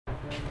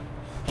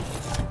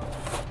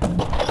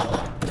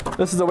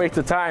This is a waste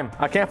of time.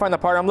 I can't find the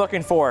part I'm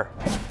looking for.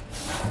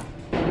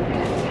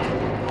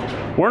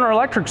 Werner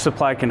Electric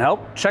Supply can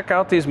help. Check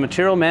out these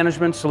material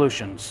management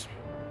solutions.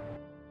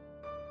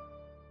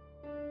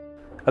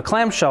 A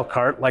clamshell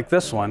cart like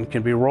this one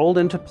can be rolled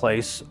into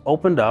place,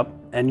 opened up,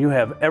 and you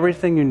have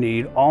everything you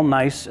need all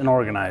nice and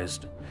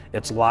organized.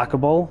 It's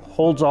lockable,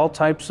 holds all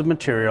types of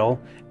material,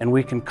 and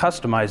we can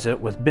customize it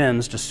with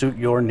bins to suit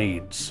your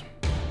needs.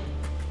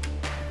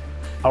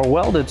 Our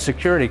welded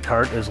security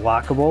cart is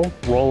lockable,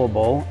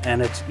 rollable,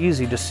 and it's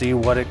easy to see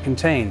what it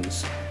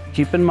contains.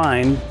 Keep in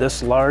mind,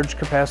 this large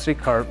capacity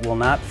cart will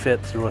not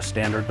fit through a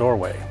standard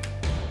doorway.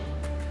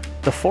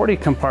 The 40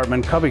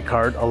 compartment cubby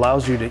cart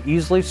allows you to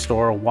easily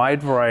store a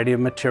wide variety of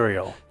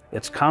material.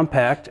 It's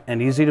compact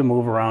and easy to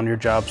move around your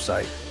job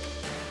site.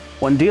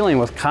 When dealing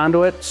with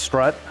conduit,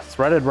 strut,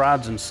 threaded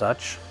rods and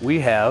such, we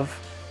have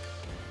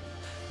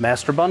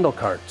master bundle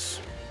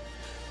carts,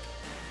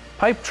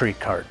 pipe tree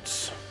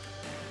carts,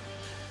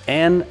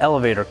 and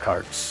elevator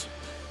carts.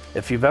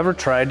 If you've ever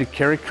tried to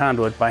carry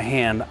conduit by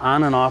hand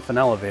on and off an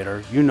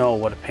elevator, you know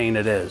what a pain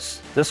it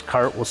is. This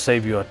cart will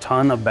save you a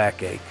ton of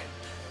backache.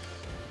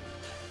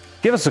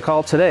 Give us a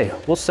call today.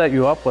 We'll set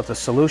you up with a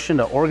solution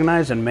to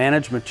organize and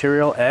manage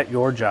material at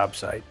your job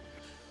site.